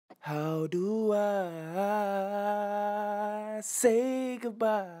How do I say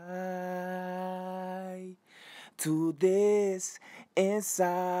goodbye to this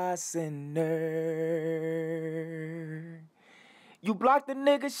inside sinner? You blocked the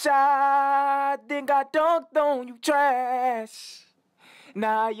nigga shot, then got dunked on, you trash.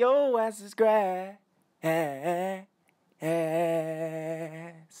 Now your ass is grass.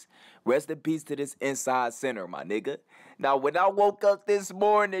 Rest in peace to this inside center, my nigga. Now, when I woke up this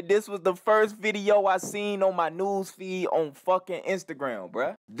morning, this was the first video I seen on my news feed on fucking Instagram,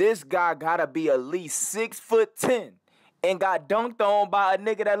 bruh. This guy gotta be at least 6'10" and got dunked on by a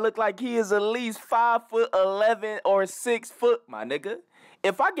nigga that looked like he is at least 5'11" or 6 foot, my nigga.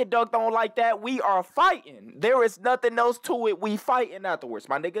 If I get dunked on like that, we are fighting. There is nothing else to it. We fighting afterwards,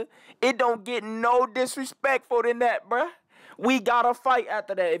 my nigga. It don't get no disrespectful than that, bruh. We gotta fight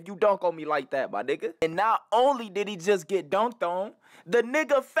after that if you dunk on me like that, my nigga. And not only did he just get dunked on, the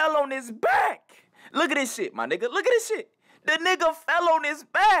nigga fell on his back. Look at this shit, my nigga. Look at this shit. The nigga fell on his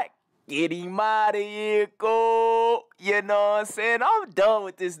back. Get him out of here, go. You know what I'm saying? I'm done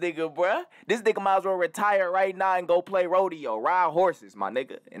with this nigga, bruh. This nigga might as well retire right now and go play rodeo, ride horses, my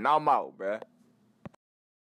nigga. And I'm out, bruh.